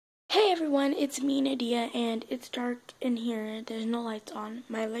Hey everyone, it's me, Nadia, and it's dark in here. There's no lights on.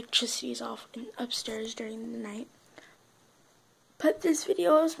 My electricity is off upstairs during the night. But this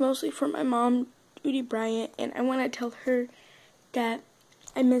video is mostly for my mom, Judy Bryant, and I want to tell her that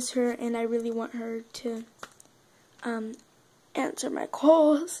I miss her and I really want her to answer my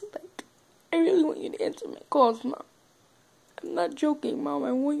calls. Like, I really want you to answer my calls, Mom. I'm not joking, Mom.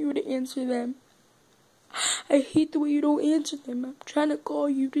 I want you to answer them. I hate the way you don't answer them. I'm trying to call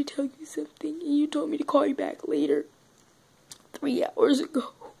you to tell you something, and you told me to call you back later. 3 hours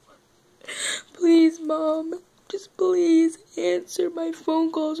ago. Please, Mom, just please answer my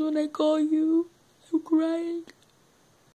phone calls when I call you. I'm crying.